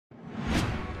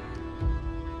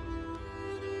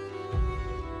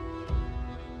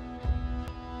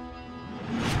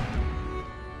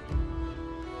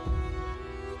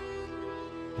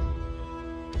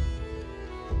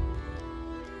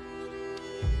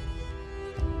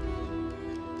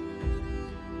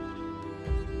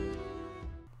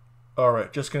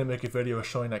Alright, just going to make a video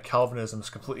showing that Calvinism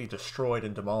is completely destroyed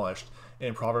and demolished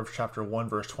in Proverbs chapter 1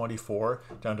 verse 24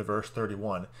 down to verse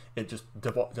 31. It just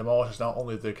demolishes not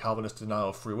only the Calvinist denial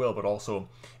of free will, but also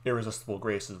irresistible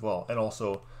grace as well, and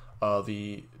also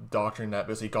the doctrine that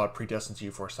basically God predestines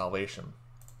you for salvation.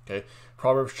 Okay,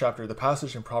 the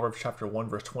passage in Proverbs chapter 1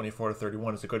 verse 24 to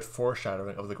 31 is a good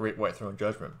foreshadowing of the great white throne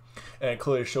judgment, and it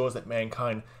clearly shows that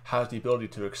mankind has the ability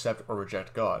to accept or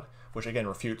reject God, which again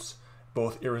refutes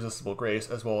both irresistible grace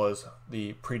as well as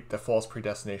the false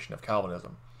predestination of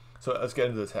Calvinism. So let's get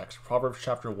into the text. Proverbs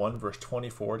chapter 1 verse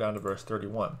 24 down to verse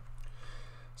 31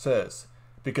 says,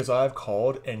 "Because I have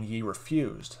called and ye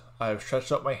refused, I have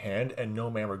stretched out my hand and no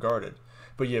man regarded,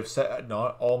 but ye have set at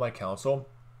naught all my counsel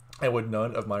and would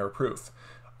none of my reproof.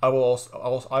 I will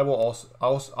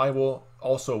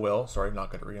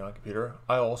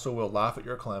laugh at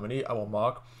your calamity. I will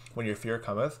mock when your fear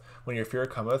cometh. When your fear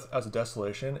cometh as a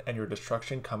desolation, and your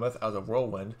destruction cometh as a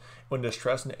whirlwind, when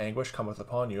distress and anguish cometh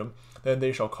upon you, then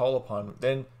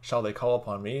shall they call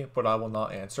upon me, but I will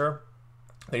not answer.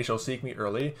 They shall seek me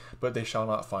early, but they shall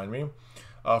not find me.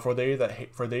 For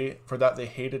that they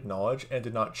hated knowledge, and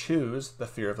did not choose the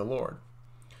fear of the Lord."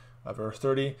 Verse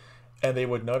 30, "And they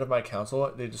would none of my counsel,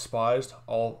 they despised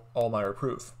all my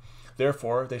reproof.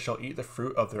 Therefore they shall eat the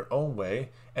fruit of their own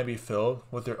way, and be filled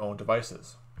with their own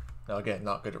devices." Now again,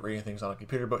 not good at reading things on a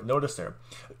computer, but notice there,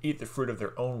 eat the fruit of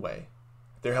their own way.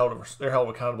 They're held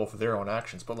accountable for their own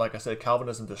actions. But like I said,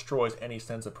 Calvinism destroys any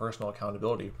sense of personal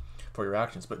accountability for your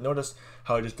actions. But notice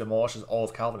how it just demolishes all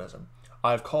of Calvinism.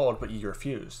 "I've called, but ye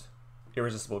refused."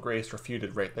 Irresistible grace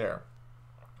refuted right there.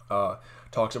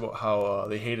 Talks about how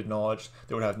they hated knowledge,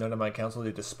 they would have none of my counsel,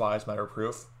 they despised my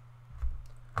reproof.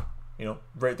 You know,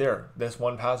 right there, this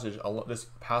passage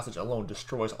alone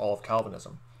destroys all of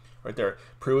Calvinism. Right there,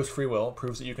 proves free will,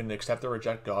 proves that you can accept or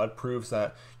reject God, proves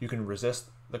that you can resist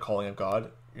the calling of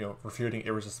God, you know, refuting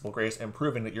irresistible grace, and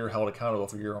proving that you're held accountable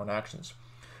for your own actions.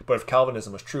 But if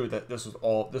Calvinism was true, that this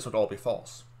would all be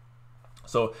false.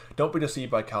 So don't be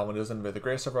deceived by Calvinism. May the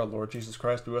grace of our Lord Jesus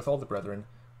Christ be with all the brethren.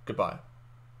 Goodbye.